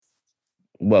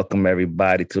Welcome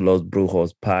everybody to Los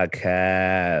Brujos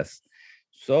podcast.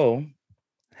 So,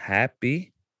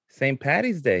 happy St.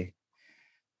 Patty's Day.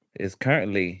 It's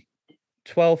currently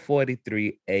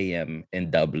 12:43 a.m.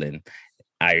 in Dublin,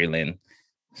 Ireland.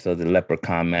 So the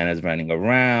leprechaun man is running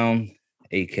around,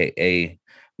 aka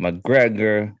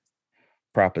McGregor,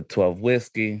 proper 12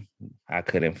 whiskey. I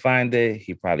couldn't find it.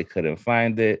 He probably couldn't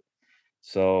find it.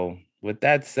 So, with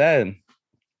that said,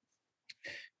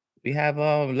 we have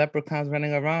leprechauns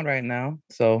running around right now.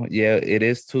 So yeah, it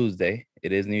is Tuesday.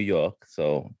 It is New York.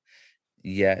 So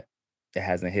yeah, it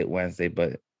hasn't hit Wednesday,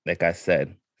 but like I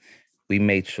said, we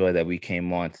made sure that we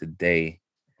came on today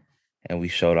and we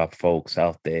showed our folks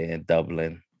out there in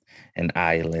Dublin and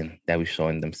Ireland that we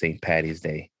showing them St. Patty's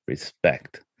Day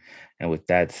respect. And with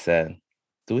that said,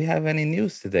 do we have any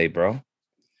news today, bro?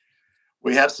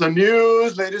 We have some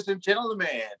news, ladies and gentlemen.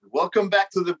 Welcome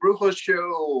back to the Brujo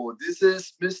Show. This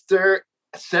is Mr.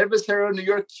 Cervecero New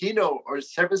Yorkino or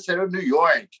Cervecero New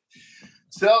York.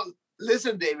 So,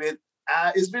 listen, David,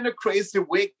 it's been a crazy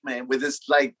week, man, with this,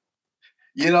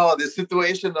 the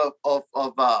situation of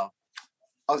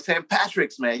St.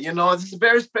 Patrick's, man. This is a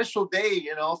very special day,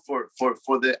 for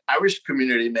the Irish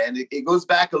community, man. It goes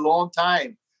back a long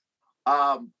time.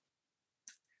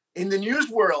 In the news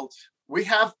world, we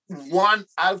have one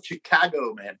out of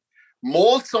Chicago, man.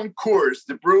 Molson Coors,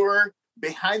 the brewer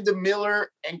behind the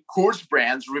Miller and Coors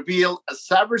brands, revealed a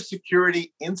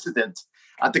cybersecurity incident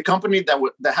at the company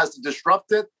that has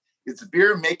disrupted its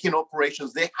beer making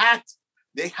operations. They hacked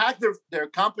their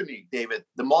company, David,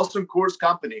 the Molson Coors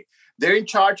company. They're in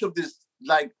charge of this,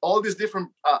 all these different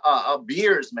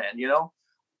beers, man.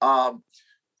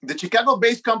 The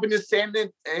Chicago-based company is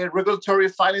sending a regulatory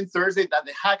filing Thursday that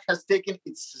the hack has taken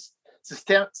its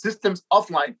systems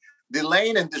offline,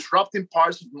 delaying and disrupting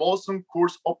parts of Molson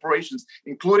Coors operations,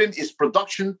 including its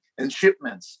production and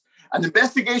shipments. An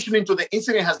investigation into the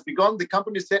incident has begun, the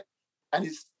company said, and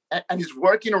is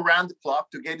working around the clock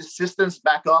to get its systems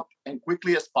back up and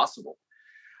quickly as possible.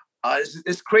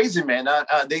 It's crazy, man.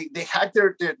 They hacked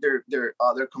their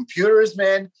computers,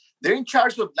 man. They're in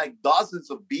charge of dozens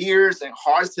of beers and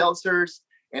hard seltzers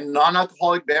and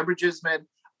non-alcoholic beverages, man.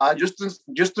 Just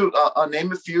to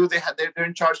name a few, they're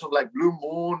in charge of Blue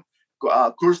Moon,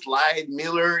 Coors Light,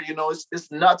 Miller.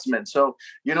 It's nuts, man. So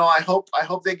I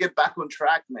hope they get back on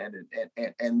track, man,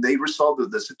 and they resolve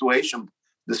the situation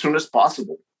as soon as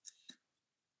possible.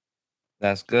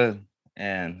 That's good.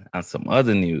 And on some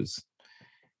other news,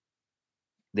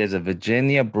 there's a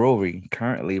Virginia brewery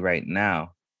currently right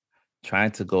now trying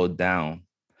to go down,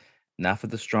 not for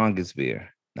the strongest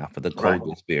beer, not for the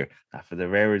coldest beer, not for the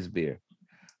rarest beer,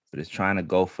 but it's trying to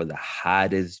go for the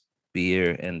hottest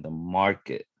beer in the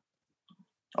market.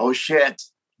 Oh, shit.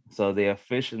 So they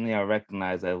officially are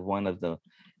recognized as one of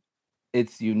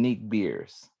its unique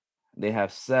beers. They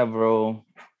have several,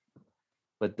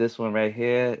 but this one right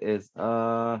here is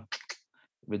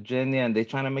Virginia, and they're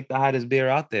trying to make the hottest beer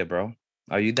out there, bro.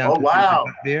 Are you down to wow.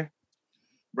 beer?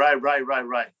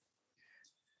 Right.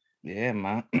 Yeah,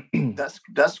 man.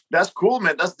 That's cool,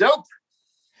 man. That's dope.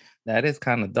 That is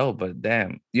kind of dope, but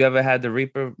damn. You ever had the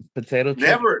Reaper potato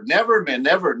chip? Never, man.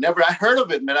 Never. I heard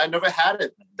of it, man. I never had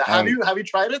it. Have you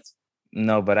tried it?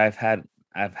 No, but I've had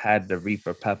the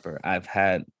Reaper pepper. I've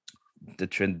had the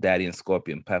Trinidadian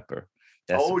Scorpion pepper.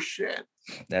 Shit.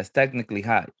 That's technically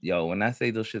hot. Yo, when I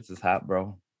say those shits is hot,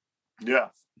 bro. Yeah.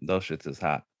 Those shits is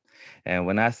hot. And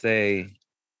when I say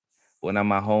one of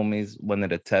my homies wanted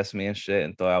to test me and shit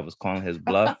and thought I was calling his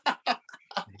bluff,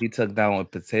 he took down a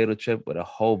potato chip with a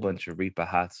whole bunch of Reaper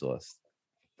hot sauce.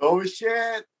 Oh,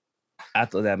 shit. I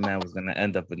thought that man was going to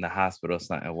end up in the hospital or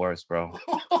something worse, bro.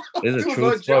 It's a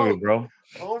true story, bro.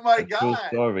 Oh, my God. True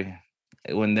story.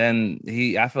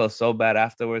 I felt so bad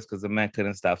afterwards because the man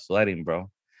couldn't stop sweating,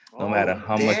 bro. No matter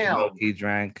how much milk he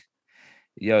drank.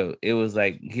 Yo, it was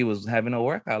like he was having a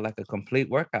workout, like a complete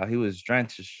workout. He was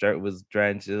drenched. His shirt was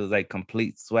drenched. It was like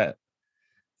complete sweat.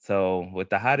 So with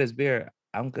the hottest beer,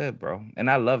 I'm good, bro.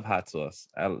 And I love hot sauce.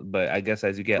 But I guess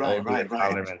as you get older,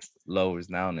 tolerance lowers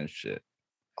down and shit.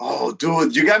 Oh,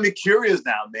 dude, you got me curious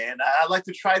now, man. I'd like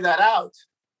to try that out.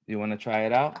 You want to try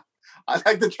it out? I'd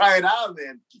like to try it out,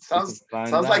 man. It sounds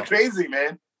like crazy,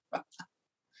 man.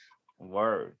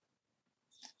 Word.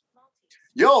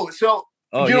 Yo, so...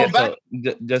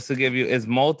 just to give you, it's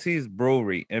Maltese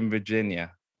Brewery in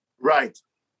Virginia. Right.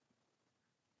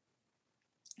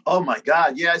 Oh my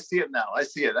God. Yeah, I see it now. I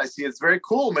see it. It's very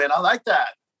cool, man. I like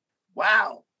that.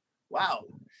 Wow.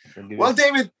 Well,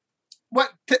 David,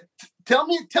 tell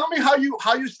me how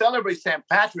you celebrate St.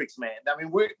 Patrick's, man. I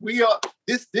mean, we are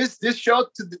this show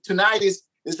tonight is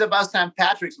about St.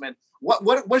 Patrick's, man.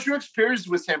 what's your experience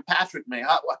with St. Patrick, man?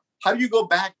 How do you go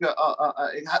back?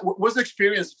 What's the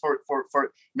experience for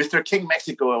Mr. King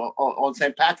Mexico on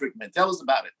St. Patrick, man? Tell us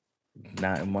about it.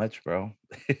 Not much, bro.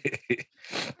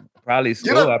 Probably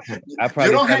school. I probably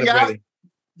you don't hang out. celebrated.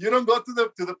 You don't go to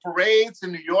the parades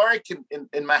in New York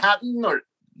in Manhattan, or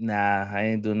Nah, I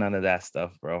ain't do none of that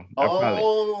stuff, bro.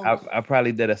 oh, I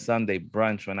probably did a Sunday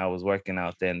brunch when I was working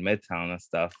out there in Midtown and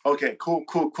stuff. okay, cool.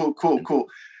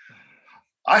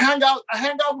 I hang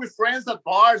out with friends at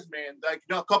bars, man. Like,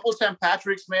 a couple of St.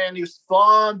 Patrick's, man. It's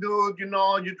fun, dude.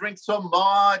 You drink so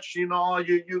much. You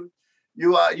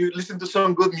listen to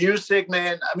some good music,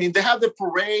 man. I mean, they have the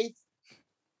parade.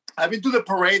 I've been to the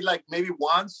parade like maybe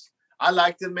once. I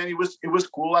liked it, man. It was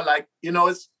cool. I like,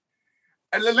 it's.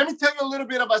 And let me tell you a little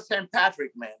bit about St.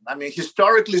 Patrick, man. I mean,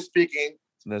 historically speaking,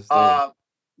 yeah,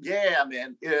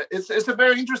 man. It's a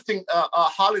very interesting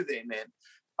holiday, man.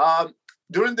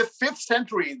 During the 5th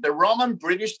century, the Roman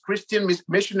British Christian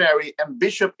missionary and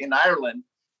bishop in Ireland,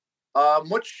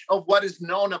 much of what is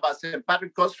known about St.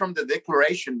 Patrick comes from the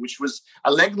Declaration, which was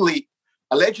allegedly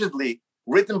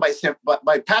written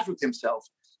by Patrick himself.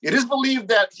 It is believed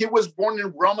that he was born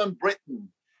in Roman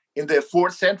Britain in the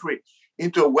 4th century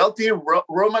into a wealthy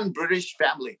Roman British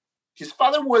family. His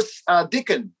father was a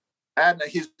deacon, and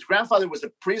his grandfather was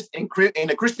a priest in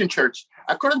a Christian church.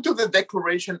 According to the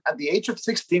Declaration, at the age of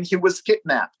 16, he was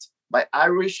kidnapped by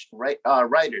Irish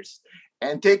riders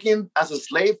and taken as a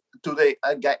slave to the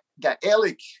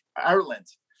Gaelic Ireland.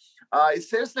 It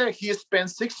says that he spent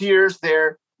 6 years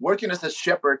there working as a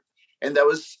shepherd, and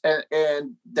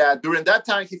that during that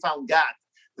time he found God.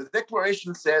 The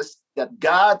Declaration says that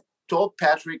God told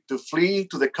Patrick to flee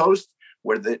to the coast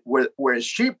where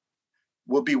sheep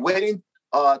will be waiting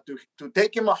to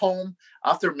take him home.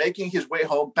 After making his way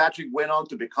home, Patrick went on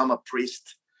to become a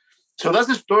priest. So that's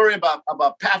the story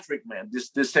about Patrick, man.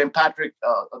 This St. Patrick,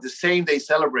 the saint they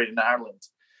celebrate in Ireland.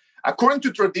 According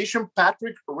to tradition,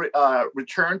 Patrick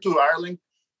returned to Ireland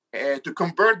to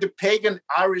convert the pagan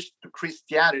Irish to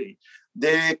Christianity.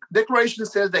 The Declaration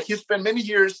says that he spent many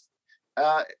years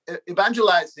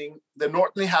evangelizing the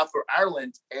northern half of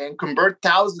Ireland and convert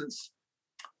thousands.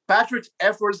 Patrick's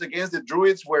efforts against the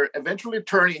Druids were eventually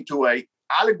turned into an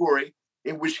allegory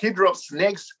in which he drove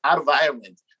snakes out of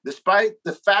Ireland, despite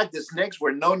the fact that snakes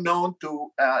were not known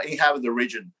to inhabit the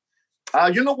region.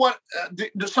 You know what?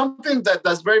 There's something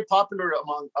that's very popular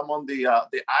among the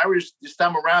Irish this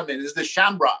time around, man, is the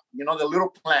shamrock. The little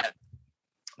plant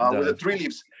with the 3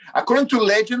 leaves. According to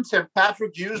legend, St.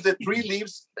 Patrick used the 3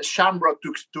 leaves shamrock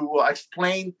to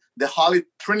explain the Holy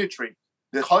Trinity.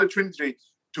 The Holy Trinity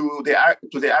to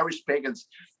the Irish pagans.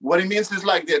 What it means is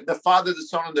like the Father, the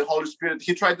Son, and the Holy Spirit.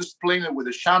 He tried to explain it with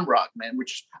a shamrock, man,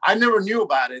 which I never knew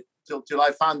about it till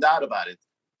I found out about it.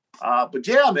 But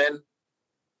yeah, man.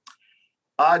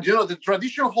 The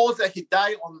tradition holds that he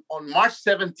died on March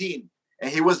 17,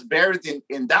 and he was buried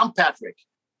in Downpatrick.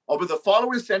 Over the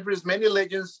following centuries, many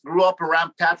legends grew up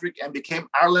around Patrick and became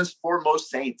Ireland's foremost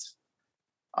saint.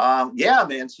 Yeah,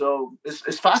 man. So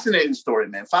it's fascinating story,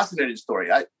 man. Fascinating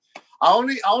story. I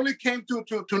only came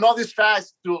to know this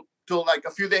fact till like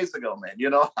a few days ago, man.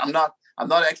 I'm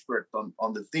not expert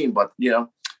on the theme, but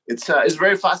it's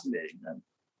very fascinating, man.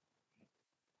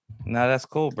 No, that's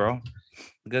cool, bro.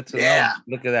 Good to know.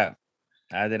 Look at that.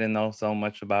 I didn't know so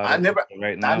much about it. I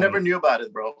never knew about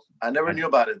it, bro. I never knew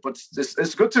about it, but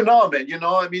it's good to know, man.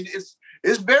 I mean, it's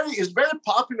very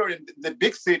popular in the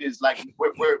big cities, like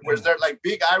where there like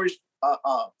big Irish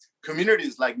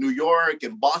communities, like New York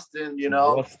and Boston.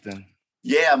 Boston.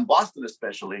 Yeah, and Boston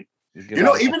especially.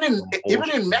 Even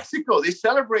in Mexico, they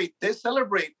celebrate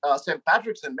St.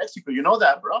 Patrick's in Mexico. You know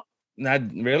that, bro? Not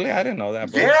really. I didn't know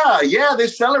that, bro. Yeah, they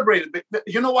celebrate it. But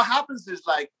you know what happens is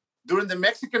like during the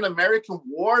Mexican-American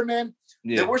War, man,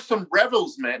 there were some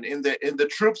rebels, man, in the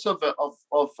troops of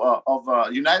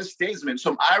United States, man.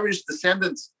 Some Irish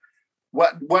descendants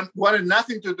wanted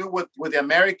nothing to do with the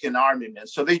American army, man.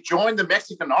 So they joined the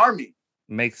Mexican army.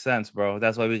 Makes sense, bro.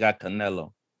 That's why we got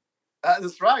Canelo.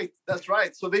 That's right.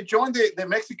 So they joined the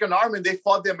Mexican army and they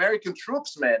fought the American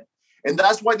troops, man. And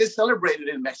that's why they celebrated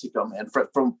in Mexico, man.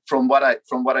 From what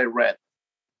I read.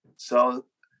 So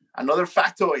another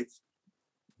factoid.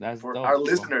 That's for dope, our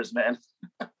listeners, man.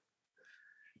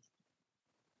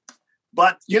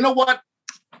 But you know what?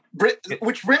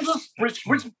 Which brings us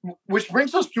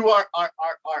to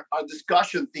our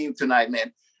discussion theme tonight,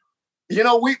 man.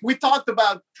 We talked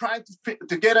about trying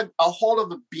to get a hold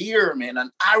of a beer, man,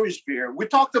 an Irish beer. We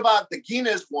talked about the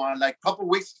Guinness one like a couple of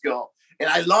weeks ago, and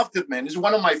I loved it, man. It's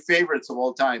one of my favorites of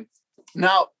all time.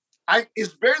 Now,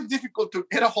 it's very difficult to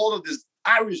get a hold of these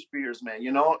Irish beers, man.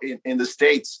 In the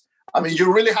States. I mean,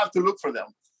 you really have to look for them.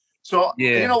 So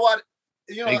you know what?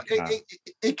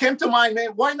 It came to mind,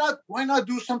 man. Why not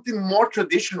do something more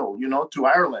traditional? To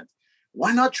Ireland.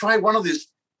 Why not try one of these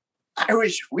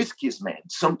Irish whiskeys, man?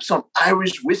 Some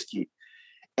Irish whiskey.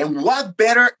 And what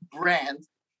better brand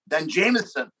than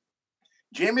Jameson?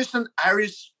 Jameson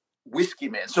Irish whiskey,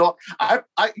 man. So I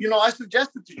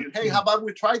suggested to you, hey, how about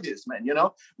we try this, man?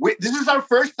 This is our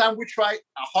first time we try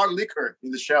a hard liquor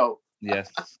in the show.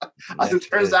 Yes. As it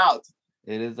turns out.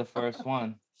 It is the first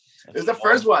one. It's the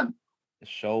first one. It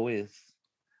sure is.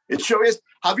 It sure is.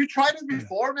 Have you tried it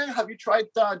before, man? Have you tried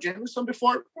Jameson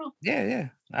before? Yeah.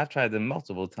 I've tried them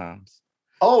multiple times.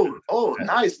 Oh,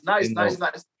 nice.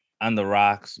 On the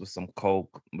rocks with some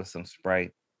Coke, with some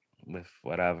Sprite, with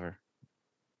whatever.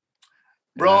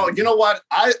 Bro, you know what?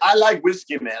 I like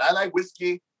whiskey, man. I like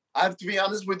whiskey. I have to be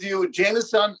honest with you.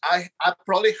 Jameson, I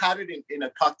probably had it in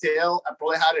a cocktail. I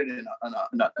probably had it in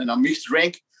a mixed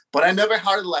drink, but I never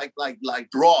had it like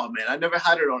raw, man. I never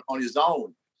had it on its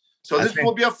own. So this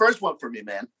will be a first one for me,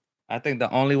 man. I think the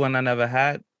only one I never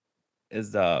had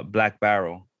is the Black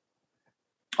Barrel.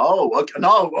 Oh, okay.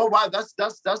 No. Oh, wow. That's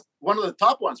one of the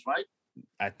top ones, right?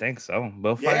 I think so.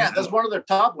 That's one of their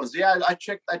top ones. Yeah, I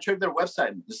checked their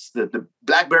website. The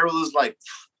Black Barrel is like,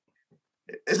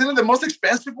 isn't it the most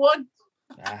expensive one?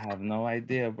 I have no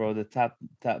idea, bro. The top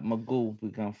Magoo, we're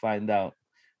gonna find out.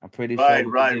 I'm pretty sure.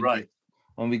 Right.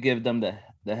 When we give them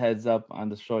the heads up on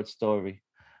the short story.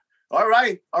 All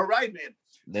right, man.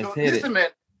 Listen, man.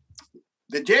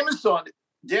 The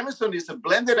Jameson is a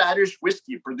blended Irish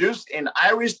whiskey produced in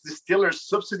Irish distillers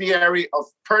subsidiary of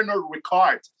Pernod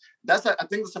Ricard. I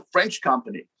think it's a French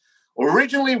company.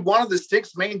 Originally one of the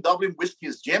 6 main Dublin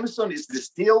whiskeys, Jameson is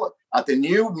distilled at the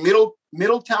new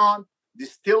Middletown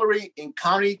Distillery in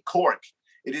County Cork.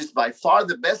 It is by far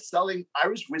the best-selling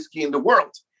Irish whiskey in the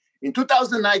world. In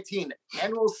 2019,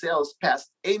 annual sales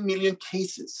passed 8 million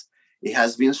cases. It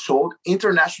has been sold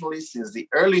internationally since the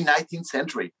early 19th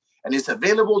century and is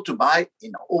available to buy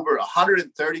in over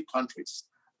 130 countries.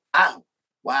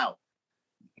 Wow.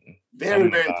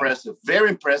 Very impressive. Very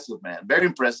impressive, man. Very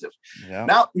impressive. Yeah.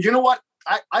 Now, you know what?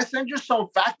 I sent you some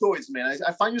factoids, man.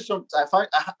 I sent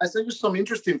you some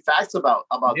interesting facts about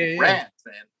the brand,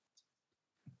 man.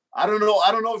 I don't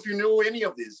know if you knew any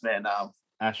of this, man.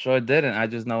 I sure didn't. I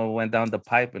just know it went down the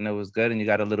pipe and it was good, and you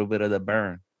got a little bit of the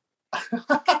burn.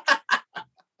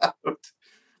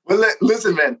 Well,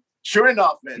 listen, man. Sure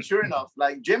enough,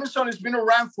 like Jameson has been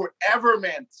around forever,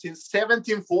 man, since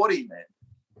 1740, man.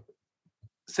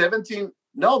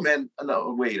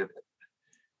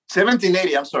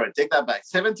 1780. I'm sorry, take that back.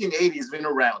 1780 has been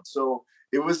around. So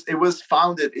it was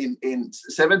founded in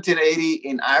 1780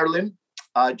 in Ireland.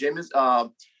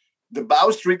 The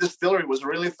Bow Street Distillery was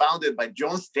really founded by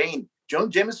John Stein. John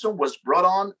Jameson was brought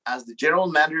on as the general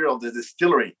manager of the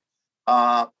distillery,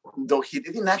 though he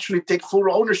didn't actually take full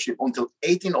ownership until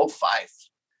 1805.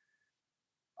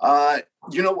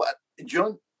 You know what?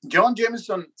 John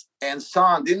Jameson and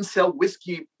Son didn't sell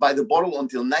whiskey by the bottle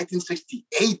until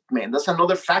 1968, man. That's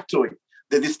another factoid.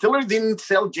 The distillery didn't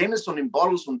sell Jameson in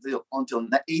bottles until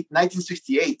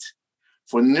 1968.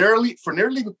 For nearly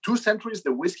 2 centuries,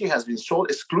 the whiskey has been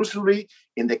sold exclusively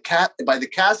by the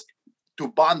cask to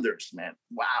bonders, man.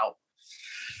 Wow.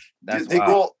 They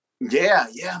go, yeah,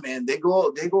 man. They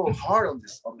go hard on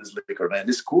this liquor, man.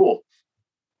 It's cool.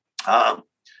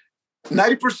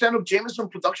 90% of Jameson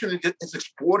production is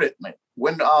exported, man.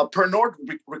 When Pernod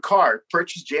Ricard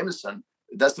purchased Jameson,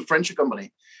 that's the French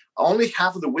company, only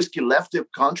half of the whiskey left the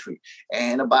country,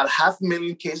 and about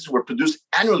 500,000 cases were produced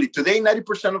annually. Today,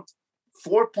 90% of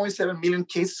 4.7 million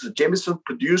cases of Jameson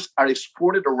produced are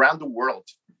exported around the world.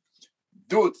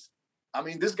 Dude, I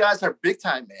mean, these guys are big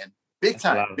time, man. Big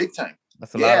time.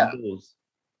 That's a lot of dudes.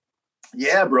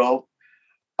 Yeah, bro.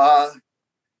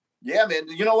 Yeah, man.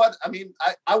 You know what? I mean,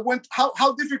 I went.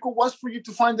 How difficult was for you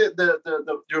to find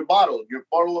your bottle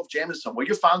of Jameson? Where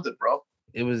you found it, bro?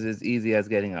 It was as easy as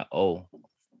getting an O.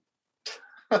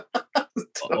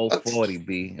 040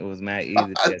 B. It was mad easy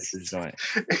to get this joint.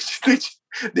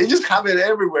 They just have it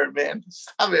everywhere, man.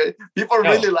 People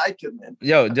really like it, man.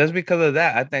 Yo, just because of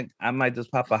that, I think I might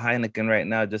just pop a Heineken right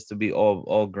now just to be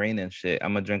all green and shit.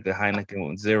 I'm gonna drink a Heineken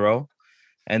with 0,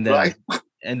 and then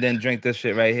and then drink this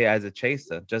shit right here as a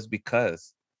chaser, just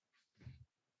because.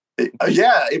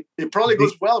 It probably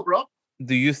goes well, bro.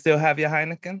 Do you still have your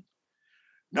Heineken?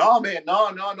 No, man,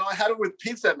 no. I had it with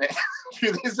pizza, man. A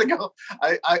few days ago,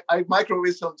 I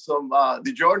microwaved some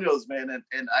DiGiorno's, man,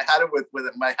 and I had it with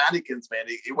my Heinekens, man.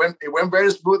 It went very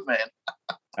smooth, man.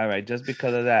 All right, just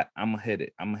because of that, I'm gonna hit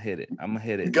it.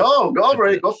 Go, bro.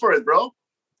 Go for it, bro.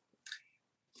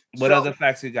 What other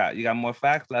facts you got? You got more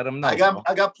facts? Let them know.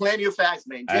 I got plenty of facts,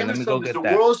 man. All right, let me go Jameson is get the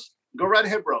that. world's. Go right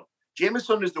ahead, bro.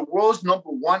 Jameson is the world's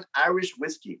 #1 Irish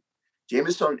whiskey.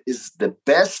 Jameson is the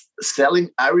best-selling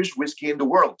Irish whiskey in the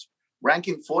world,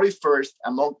 ranking 41st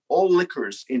among all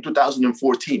liquors in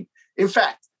 2014. In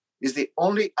fact, is the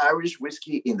only Irish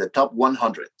whiskey in the top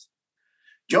 100.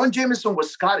 John Jameson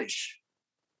was Scottish.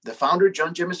 The founder,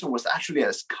 John Jameson, was actually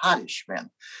a Scottish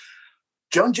man.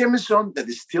 John Jameson, the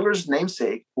distiller's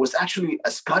namesake, was actually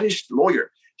a Scottish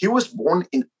lawyer. He was born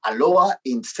in Alloa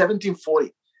in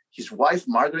 1740. His wife,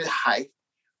 Margaret Hythe,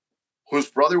 whose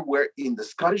brother were in the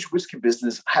Scottish whiskey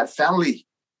business, had family,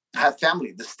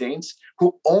 the Staines,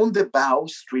 who owned the Bow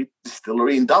Street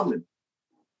Distillery in Dublin.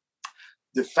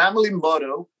 The family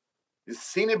motto is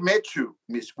Sine Metu,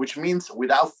 which means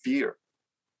without fear.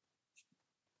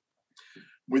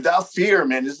 Without fear,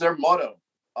 man, is their motto.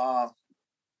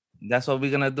 That's what we're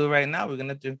gonna do right now. We're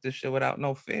gonna drink this shit without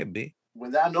no fear, B.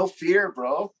 Without no fear,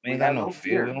 bro. We ain't got no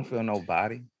fear. We don't feel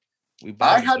nobody.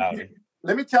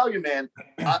 Let me tell you, man.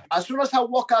 As soon as I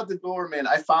walk out the door, man,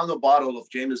 I found a bottle of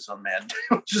Jameson, man.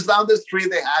 Just down the street,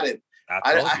 they had it.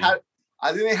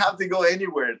 I didn't have to go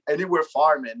anywhere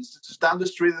far, man. It's just down the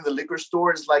street in the liquor store.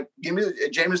 It's like, give me a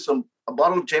Jameson, a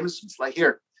bottle of Jameson. It's like,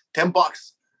 here,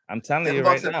 $10. I'm telling you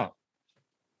right now.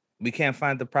 We can't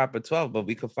find the proper 12, but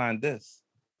we could find this.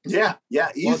 Yeah,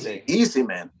 easy,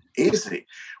 man, easy.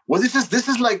 Well, this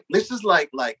is like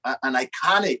an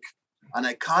iconic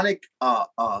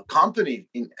company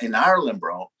in Ireland,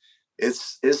 bro.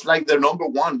 It's like their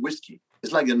 #1 whiskey.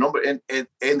 It's like the number, and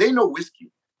they know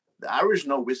whiskey. The Irish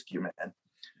know whiskey, man.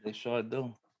 They sure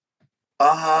do.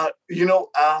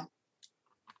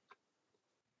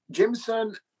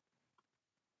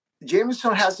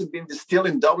 Jameson hasn't been distilled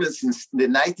in Dublin since the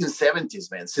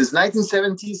 1970s, man. Since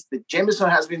 1970s, the Jameson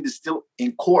has been distilled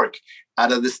in Cork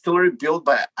at a distillery built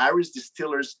by Irish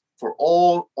distillers for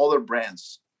all other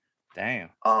brands. Damn.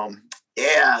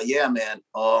 Yeah, man.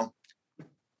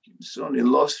 Jameson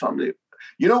in Lost family.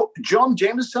 You know, John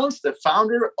Jameson's the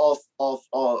founder of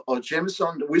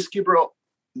Jameson whiskey, bro.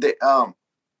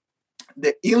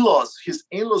 The in-laws, his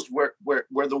in-laws were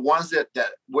the ones that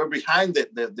were behind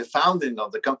the founding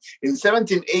of the company. In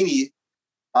 1780,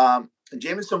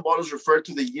 Jameson bottles referred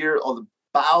to the year of the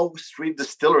Bow Street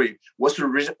Distillery, was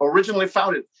originally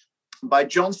founded by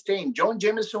John Stein. John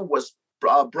Jameson was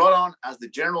brought on as the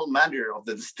general manager of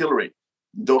the distillery,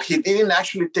 though he didn't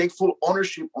actually take full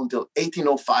ownership until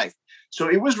 1805. So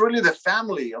it was really the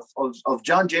family of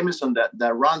John Jameson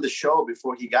that ran the show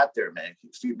before he got there, man.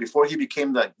 Before he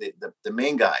became the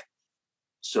main guy.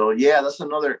 So yeah, that's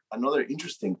another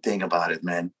interesting thing about it,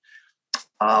 man.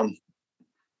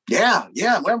 Yeah.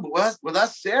 Well, with that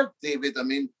said, David, I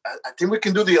mean, I think we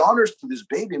can do the honors to this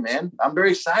baby, man. I'm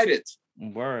very excited.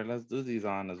 Word, let's do these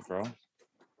honors, bro.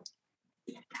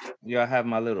 Yeah, I have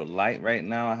my little light right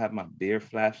now. I have my beer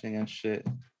flashing and shit.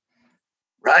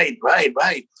 Right.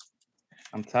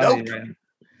 I'm telling you, right now.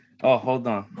 Oh, hold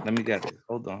on. Let me get it.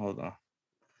 Hold on.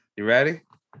 You ready?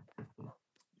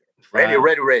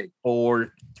 Ready.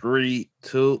 4, 3,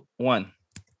 2, 1.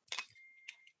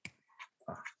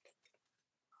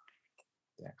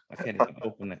 Damn, I can't even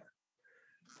open it.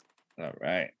 All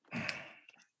right.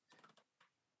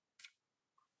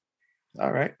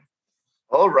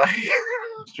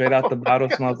 Straight out the bottle,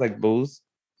 smells like booze.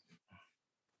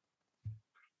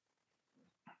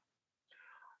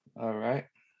 All right.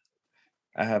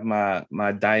 I have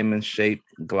my diamond shaped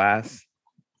glass.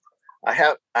 I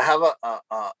have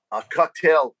a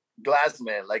cocktail glass,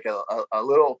 man, like a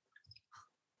little,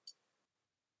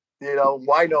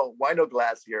 wino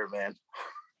glass here, man.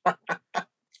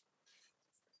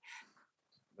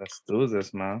 Let's do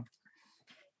this, man.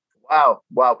 Wow.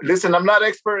 Listen, I'm not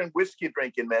expert in whiskey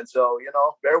drinking, man. So,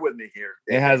 bear with me here.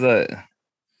 It has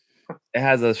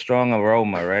a strong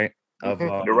aroma, right?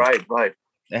 Right.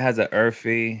 It has an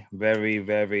earthy, very,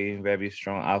 very, very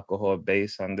strong alcohol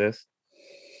base on this.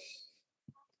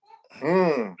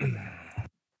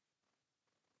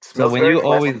 So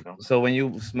when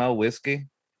you smell whiskey,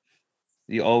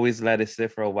 you always let it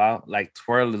sit for a while, like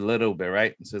twirl a little bit,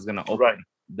 right? So it's gonna open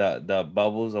the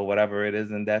bubbles or whatever it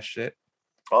is in that shit.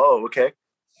 Oh, okay.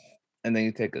 And then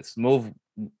you take a smooth,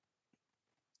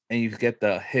 and you get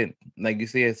the hint. Like you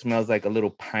see, it smells like a little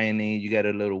piney. You get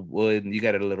a little wood. You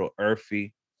get a little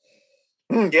earthy.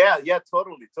 Yeah,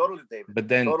 totally, David. But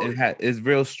then it's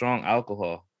real strong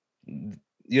alcohol.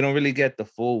 You don't really get the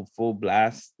full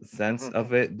blast sense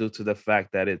of it due to the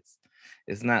fact that it's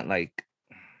not like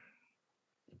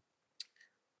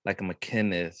a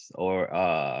McInnes or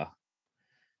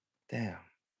damn.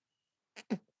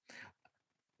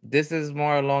 This is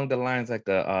more along the lines like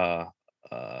a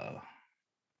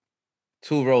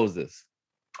Two Roses.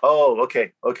 Oh,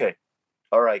 okay.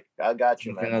 All right, I got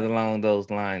you, Something man. along those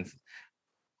lines.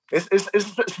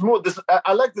 It's smooth.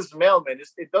 I like the smell, man.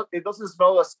 It doesn't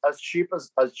smell as cheap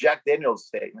as Jack Daniel's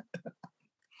steak.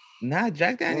 Nah,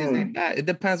 Jack Daniels ain't bad. It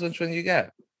depends which one you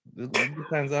got. It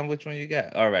depends on which one you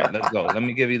got. All right, let's go. Let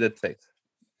me give you the taste.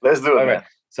 Let's do it, All right. man.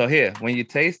 So here, when you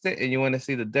taste it and you want to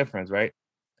see the difference, right?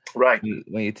 Right.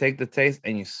 When you take the taste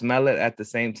and you smell it at the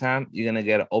same time, you're gonna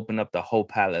get to open up the whole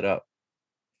palate up.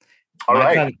 All My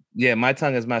right. tongue, yeah, my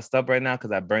tongue is messed up right now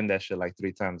because I burned that shit like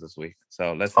 3 times this week.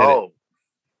 So let's hit it. Oh,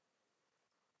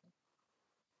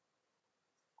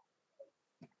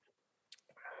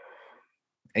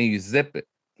 And you zip it.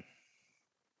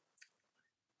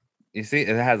 You see,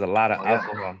 it has a lot of Oh, yeah.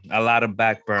 alcohol, a lot of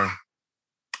backburn.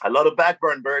 I love the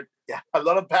backburn, Bird. Yeah, I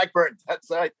love the backburn. That's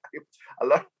right.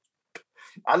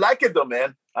 I like it though,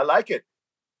 man. I like it.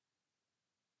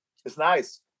 It's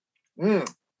nice.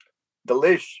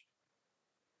 Delish.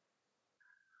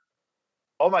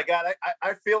 Oh my god,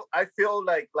 I feel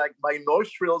like my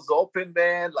nostrils open,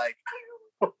 man. Like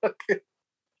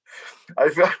I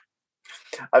feel it.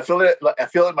 I feel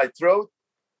it in my throat.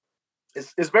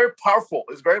 It's very powerful.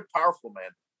 It's very powerful,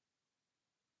 man.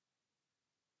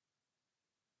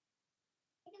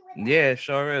 Yeah, it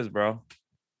sure is, bro.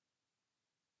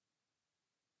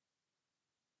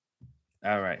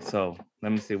 All right, so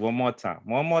let me see one more time.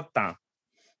 One more time.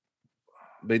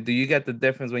 But do you get the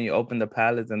difference when you open the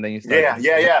pallets and then you start?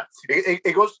 Yeah.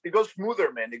 It goes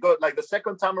smoother, man. It goes like the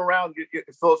second time around.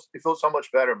 It feels so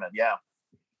much better, man. Yeah.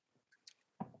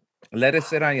 Let it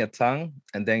sit on your tongue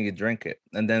and then you drink it,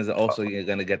 and then also you're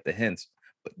gonna get the hints.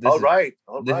 But All right.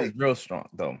 This is real strong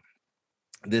though.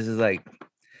 This is like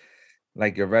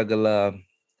your regular.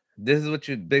 This is what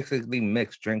you basically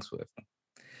mix drinks with.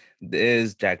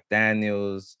 There's Jack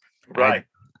Daniels. Right.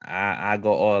 I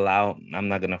go all out. I'm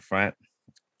not gonna front.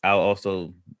 I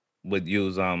also would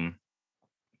use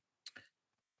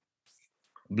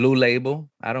Blue Label.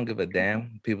 I don't give a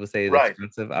damn. People say it's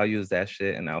expensive. I'll use that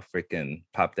shit and I'll freaking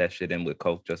pop that shit in with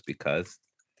Coke just because.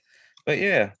 But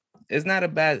yeah, it's not a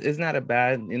bad.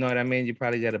 You know what I mean? You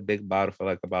probably get a big bottle for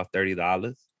like about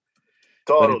 $30.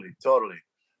 Totally.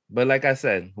 But like I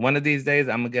said, one of these days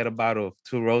I'm gonna get a bottle of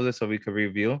Two Roses so we can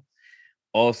review.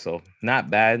 Also, not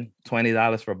bad.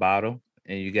 $20 for a bottle,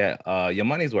 and you get your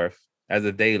money's worth as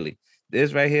a daily.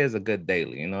 This right here is a good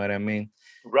daily. You know what I mean?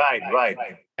 Right.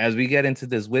 As we get into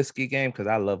this whiskey game, because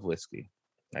I love whiskey.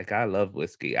 Like I love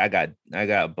whiskey. I got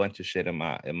a bunch of shit in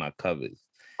my cupboards.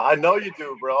 I know you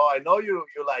do, bro. I know you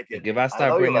like it. Like if I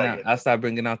start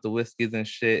bringing out the whiskeys and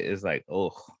shit, it's like,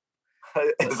 oh,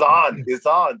 it's on,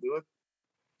 dude.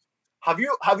 Have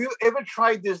you ever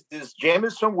tried this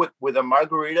Jameson with a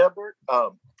margarita,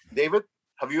 David?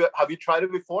 Have you tried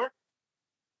it before?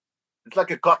 It's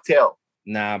like a cocktail.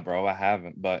 Nah, bro, I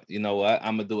haven't. But you know what?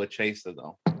 I'm gonna do a chaser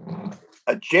though.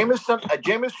 A Jameson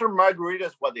margarita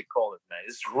is what they call it, man.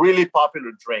 It's really popular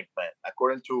drink, man.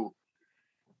 According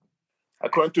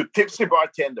to Tipsy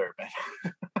Bartender, man.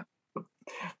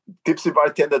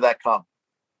 TipsyBartender.com.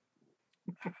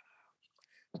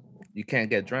 You can't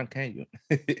get drunk, can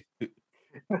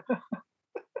you?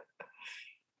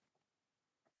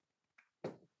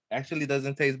 Actually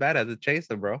doesn't taste bad as a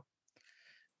chaser, bro.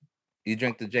 You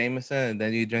drink the Jameson and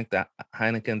then you drink the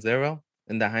Heineken Zero,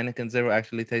 and the Heineken Zero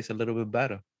actually tastes a little bit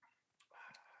better.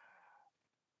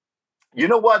 You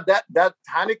know what? That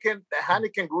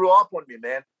Heineken grew up on me,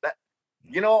 man. That,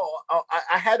 you know,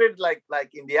 I had it like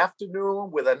in the afternoon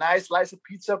with a nice slice of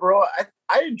pizza, bro.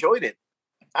 I enjoyed it.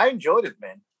 I enjoyed it,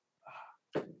 man.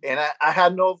 And I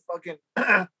had no fucking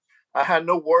I had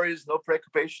no worries, no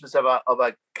preoccupations about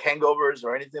hangovers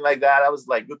or anything like that. I was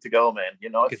like good to go, man. You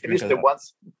know, I finished it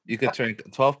once. You could drink a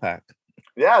 12-pack.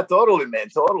 Yeah, totally, man.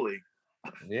 Totally.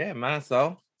 Yeah, man.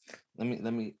 So let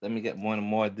me get one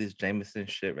more of this Jameson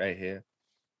shit right here.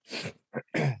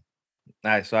 All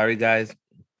right, sorry guys.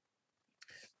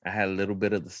 I had a little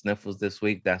bit of the sniffles this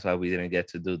week. That's why we didn't get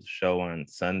to do the show on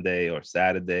Sunday or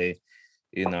Saturday.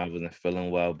 You know, I wasn't feeling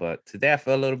well, but today I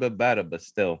feel a little bit better, but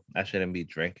still, I shouldn't be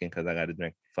drinking because I got to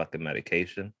drink fucking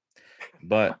medication.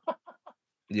 But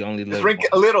you only drink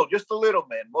a little, just a little,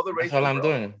 man. Moderation. That's all I'm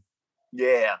doing.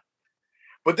 Yeah.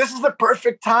 But this is the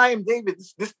perfect time, David.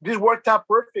 This worked out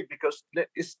perfect because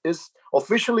it's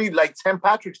officially like St.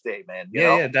 Patrick's Day, man. You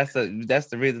know? That's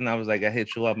the reason I was like, I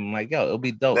hit you up. I'm like, yo, it'll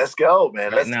be dope. Let's go,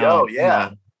 man. Let's go. Yeah.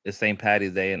 You know, it's St.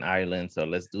 Patty's Day in Ireland, so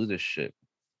let's do this shit.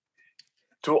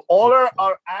 To all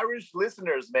our Irish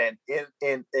listeners, man, in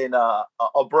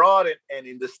abroad and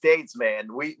in the States,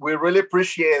 man, we really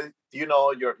appreciate, you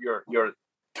know, your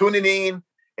tuning in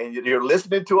and you're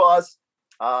listening to us.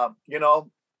 You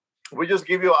know, we just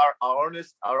give you our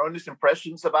honest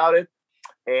impressions about it,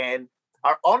 and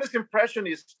our honest impression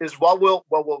is what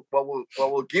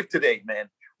we'll give today, man.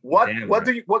 What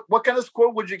kind of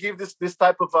score would you give this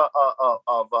type of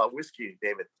whiskey,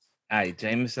 David? All right,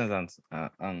 Jameson's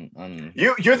on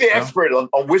you're the expert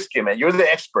on whiskey, man. You're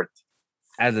the expert.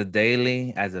 As a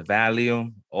daily, as a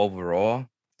value overall,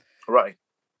 right?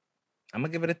 I'm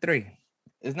gonna give it a 3.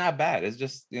 It's not bad. It's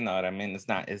just, you know what I mean. It's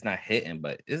not hitting,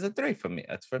 but it's a 3 for me.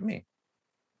 That's for me.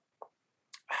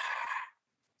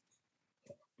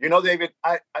 You know, David,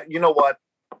 I you know what?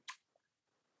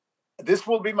 This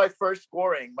will be my first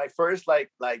scoring, my first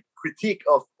like critique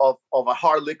of a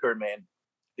hard liquor, man.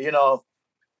 You know,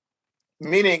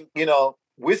 meaning, you know,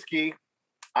 whiskey.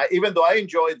 Even though I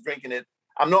enjoy drinking it,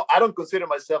 I don't consider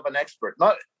myself an expert.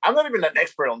 I'm not even an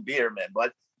expert on beer, man.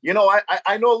 But you know,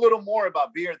 I know a little more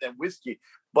about beer than whiskey.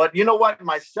 But you know what?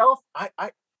 Myself, I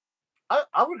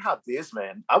would have this,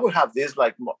 man. I would have this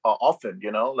like often,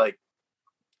 you know, like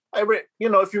you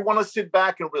know, if you want to sit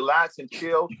back and relax and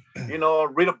chill, you know,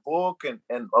 read a book and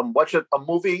watch a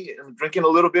movie and drinking a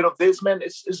little bit of this, man,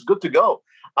 it's good to go.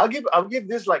 I'll give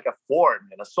this like a 4,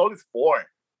 man, a solid 4.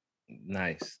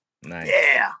 Nice.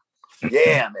 Yeah,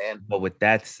 man. But with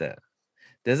that said,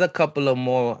 there's a couple of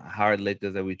more hard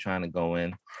liquors that we're trying to go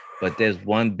in, but there's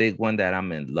one big one that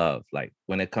I'm in love. Like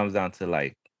when it comes down to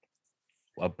like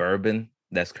a bourbon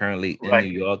that's currently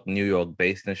in New York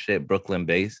based and shit, Brooklyn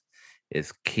based,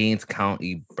 is Kings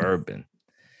County bourbon.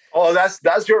 Oh, that's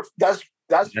your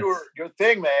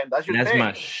thing, man. That's your thing. That's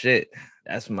my shit.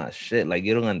 That's my shit. Like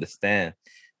you don't understand.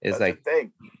 It's that's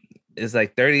it's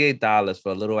like $38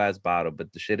 for a little ass bottle,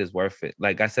 but the shit is worth it.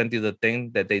 Like I sent you the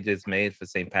thing that they just made for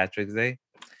St. Patrick's Day.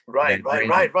 Right.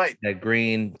 That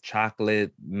green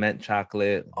chocolate, mint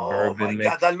chocolate, bourbon. Oh my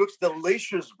God, that looks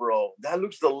delicious, bro. That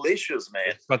looks delicious, man.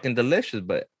 It's fucking delicious,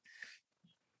 but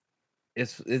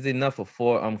it's enough for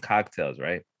 4 cocktails,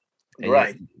 right? And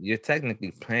right. You're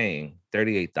technically paying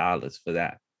 $38 for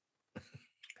that.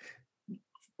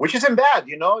 Which isn't bad,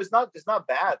 you know. It's not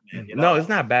bad, man. You know? No, it's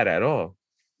not bad at all.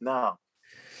 No.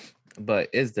 But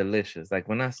it's delicious. Like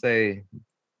when I say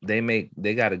they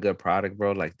got a good product,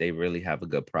 bro, like they really have a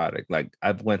good product. Like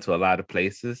I've went to a lot of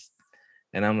places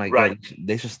and I'm like, right.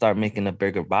 They should start making a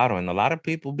bigger bottle. And a lot of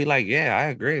people be like, yeah, I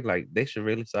agree. Like they should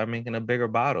really start making a bigger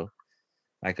bottle.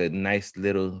 Like a nice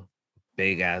little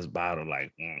big ass bottle.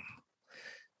 Like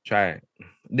try it.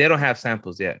 They don't have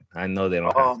samples yet. I know they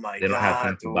don't have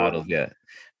sample bottles yet.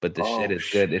 But the shit is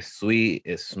good. It's sweet,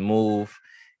 it's smooth.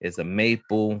 It's a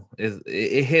maple.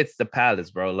 It hits the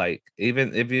palates, bro. Like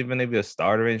even if you're a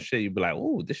starter and shit, you'd be like,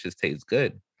 "Ooh, this just tastes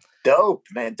good." Dope,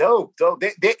 man. Dope.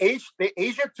 They age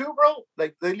it too, bro.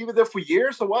 Like they leave it there for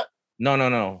years or what?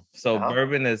 No. So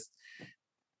bourbon is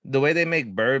the way they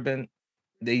make bourbon.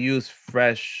 They use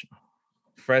fresh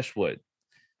wood.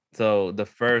 So the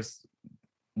first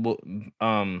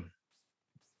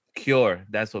cure.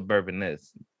 That's what bourbon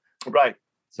is. Right.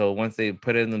 So once they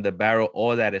put it in the barrel,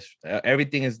 all that is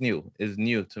everything is new. Is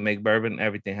new to make bourbon.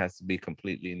 Everything has to be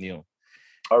completely new.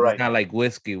 All right. It's not like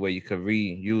whiskey where you could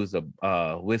reuse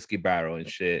a whiskey barrel and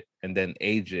shit, and then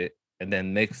age it and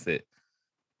then mix it,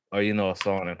 or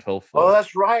so on and so forth. Oh,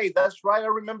 that's right. I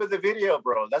remember the video,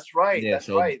 bro. That's right. Yeah,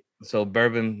 right. So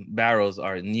bourbon barrels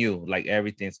are new. Like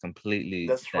everything's completely.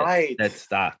 That's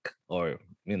stock or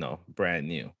brand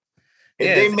new.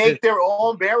 And they make their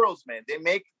own barrels, man. They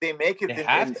make it. They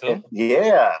have to.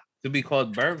 Yeah. To be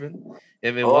called bourbon.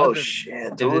 If it wasn't,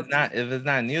 shit, dude. If it's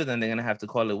not new, then they're gonna have to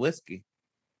call it whiskey.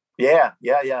 Yeah.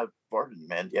 Bourbon,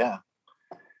 man. Yeah.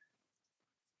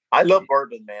 I love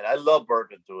bourbon, man. I love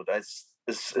bourbon, dude. It's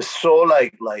so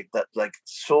like that, like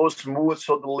so smooth,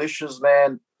 so delicious,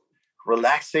 man.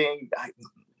 Relaxing.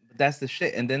 That's the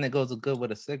shit. And then it goes good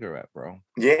with a cigarette, bro.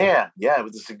 Yeah,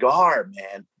 with a cigar,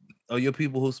 man. Oh, you're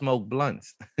people who smoke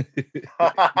blunts.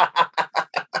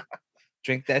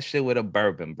 Drink that shit with a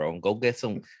bourbon, bro. Go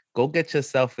get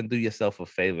yourself and do yourself a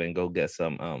favor and go get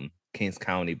some Kings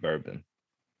County bourbon.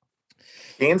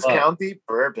 Kings County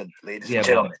bourbon, ladies and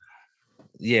gentlemen.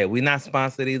 Yeah, we're not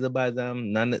sponsored either by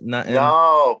them. Nothing.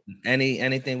 No.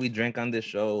 Anything we drink on this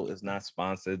show is not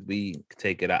sponsored. We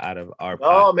take it out of our.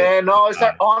 No, man. No, it's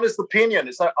our honest opinion.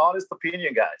 It's our honest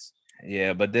opinion, guys.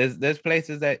 Yeah, but there's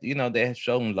places that they have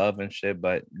shown love and shit,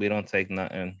 but we don't take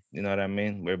nothing. You know what I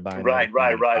mean? We're buying. Right.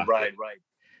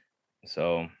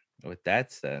 So with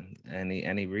that said,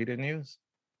 any reader news?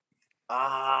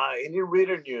 Any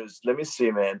reader news? Let me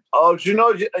see, man. Oh,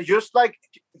 just like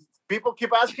people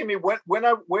keep asking me when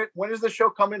is the show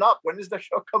coming up? When is the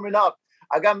show coming up?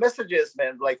 I got messages,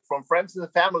 man, like from friends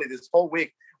and family this whole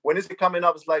week. When is it coming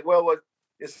up? It's like, well,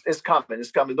 it's coming.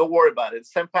 It's coming. Don't worry about it.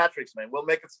 It's St. Patrick's, man. We'll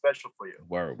make it special for you.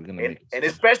 Word. We're gonna make it. And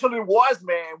especially was,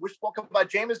 man. We spoke about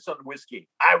Jameson whiskey,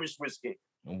 Irish whiskey.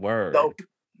 Word.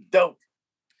 Dope.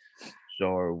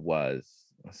 Sure was.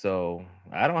 So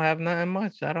I don't have nothing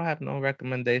much. I don't have no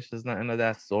recommendations, nothing of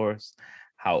that source.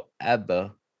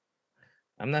 However,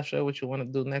 I'm not sure what you want to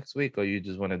do next week, or you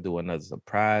just want to do another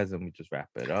surprise and we just wrap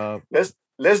it up.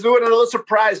 Let's do another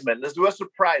surprise, man. Let's do a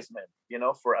surprise, man. You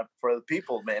know, for the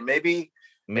people, man. Maybe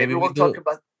we'll talk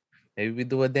about. Maybe we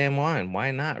do a damn wine.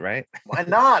 Why not, right? Why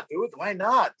not, dude? Why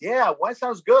not? Yeah, wine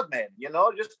sounds good, man. You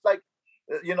know, just like,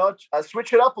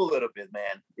 switch it up a little bit,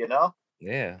 man. You know?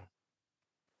 Yeah.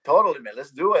 Totally, man.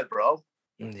 Let's do it, bro.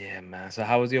 Yeah, man. So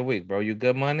how was your week, bro? You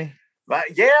good, money?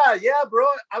 Yeah, bro.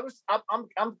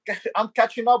 I'm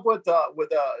catching up with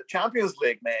Champions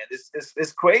League, man.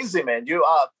 It's crazy, man. You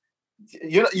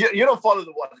don't follow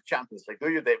the Champions League, do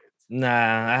you, David?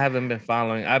 Nah, I haven't been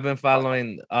following. I've been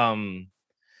following what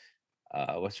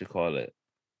you call it?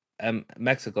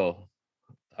 Mexico.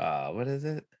 What is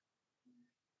it?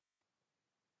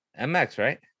 MX,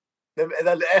 right? The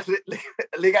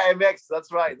Liga MX.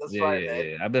 That's right. That's right, man.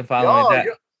 Yeah. I've been following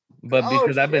that. But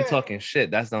because I've been talking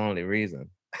shit, that's the only reason.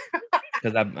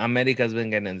 Because America's been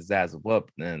getting his ass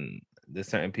whooped, and there's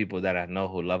certain people that I know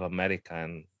who love America,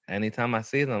 and anytime I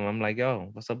see them, I'm like, "Yo,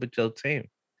 what's up with your team?"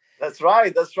 That's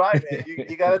right, man.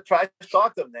 You gotta try to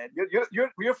talk to them, man.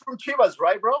 You're from Chivas,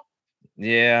 right, bro?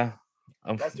 Yeah.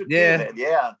 That's your team, man.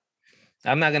 Yeah.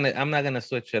 I'm not gonna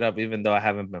switch it up, even though I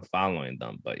haven't been following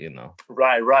them. But you know,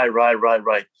 right,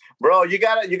 bro. You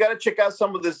gotta check out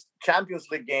some of this Champions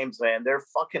League games, man. They're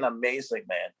fucking amazing,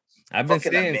 man. I've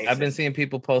been seeing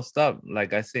people post up.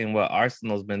 Like I seen what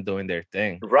Arsenal's been doing their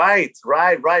thing. Right.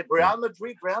 Real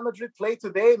Madrid played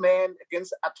today, man,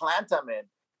 against Atlanta, man.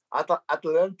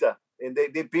 Atlanta, and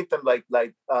they beat them like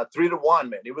 3-1,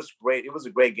 man. It was great. It was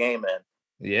a great game, man.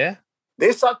 Yeah.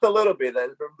 They sucked a little bit.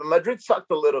 Madrid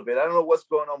sucked a little bit. I don't know what's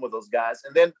going on with those guys.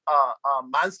 And then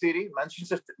Manchester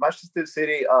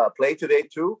City played today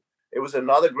too. It was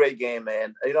another great game,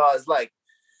 man. You know, it's like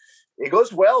it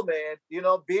goes well, man. You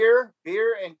know, beer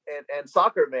and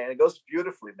soccer, man. It goes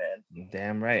beautifully, man.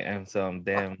 Damn right, and some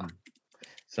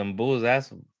booze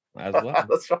as well.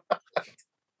 That's right.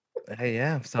 Hey,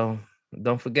 yeah. So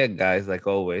don't forget, guys. Like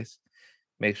always,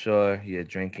 make sure you're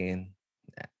drinking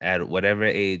at whatever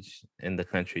age in the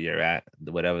country you're at,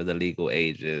 whatever the legal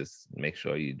age is. Make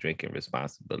sure you're drinking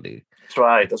responsibly. That's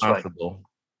right.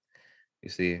 You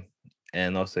see,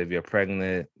 and also if you're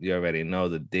pregnant, you already know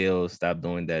the deal. Stop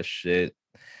doing that shit.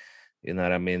 You know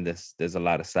what I mean? There's a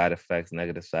lot of side effects,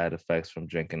 negative side effects from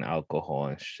drinking alcohol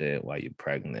and shit while you're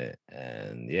pregnant.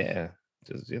 And yeah,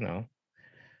 just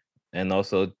and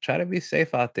also try to be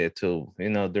safe out there too. You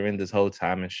know, during this whole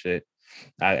time and shit,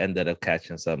 I ended up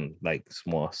catching some like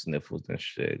small sniffles and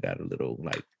shit. Got a little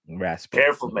like raspy.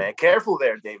 Careful, man. Careful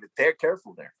there, David.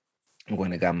 Careful there. I'm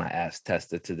going to get my ass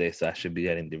tested today, so I should be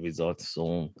getting the results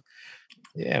soon.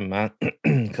 Yeah, man.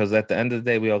 Because at the end of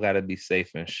the day, we all got to be safe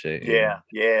and shit. Yeah.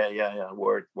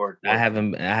 Word. I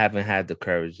haven't had the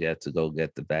courage yet to go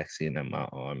get the vaccine in my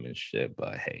arm and shit.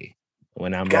 But hey,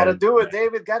 when I'm gotta do it,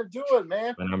 David. Gotta do it,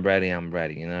 man. When I'm ready, I'm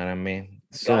ready. You know what I mean?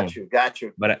 Soon. Got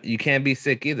you. But you can't be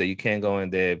sick either. You can't go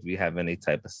in there if you have any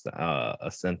type of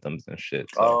symptoms and shit.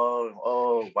 So.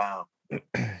 Oh, wow. Yeah.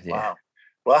 Wow.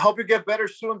 Well, I hope you get better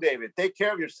soon, David. Take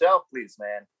care of yourself, please,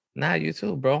 man. Nah, you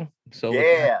too, bro. So yeah, with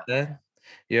that said,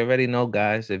 you already know,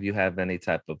 guys. If you have any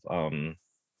type of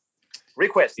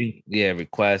requests,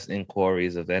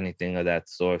 inquiries of anything of that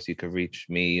source, you can reach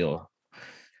me or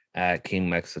at King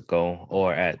Mexico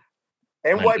or at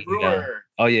NY Brewer.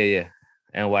 Oh yeah.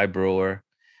 NY Brewer,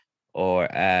 or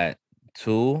at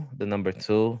 2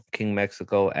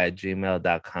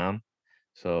 kingmexico@gmail.com.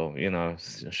 So,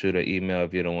 shoot an email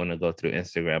if you don't want to go through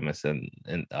Instagram and send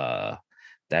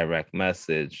direct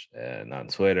message. And on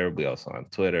Twitter, we also on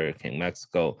Twitter, King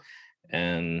Mexico.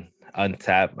 And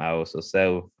Untap, I also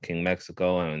said King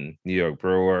Mexico and New York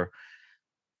Brewer.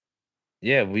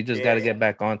 Yeah, we just got to get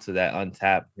back onto that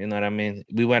Untap. You know what I mean?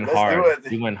 We went hard.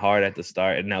 We went hard at the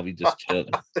start, and now we just chilled.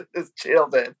 Just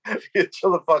chilled, man. You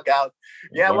chill the fuck out.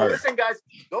 Yeah, well, listen, guys,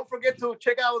 don't forget to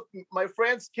check out my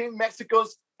friends King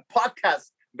Mexico's podcast,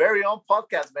 very own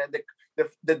podcast, man.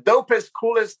 The dopest,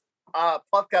 coolest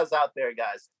podcast out there,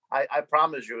 guys. I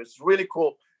promise you, it's really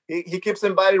cool. He keeps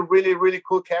inviting really, really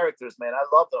cool characters, man. I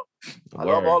love them. I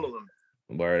love all of them.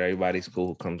 Word, everybody's cool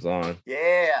who comes on.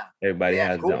 Yeah. Everybody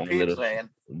has cool their own little man.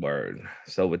 Word.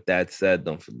 So with that said,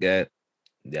 don't forget,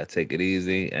 take it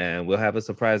easy, and we'll have a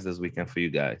surprise this weekend for you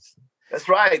guys. That's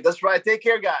right. That's right. Take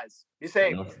care, guys. Be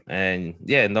safe. And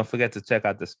yeah, don't forget to check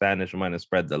out the Spanish Woman and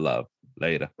spread the love.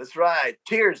 Later. That's right.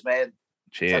 Cheers, man.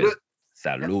 Cheers.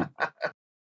 Salud.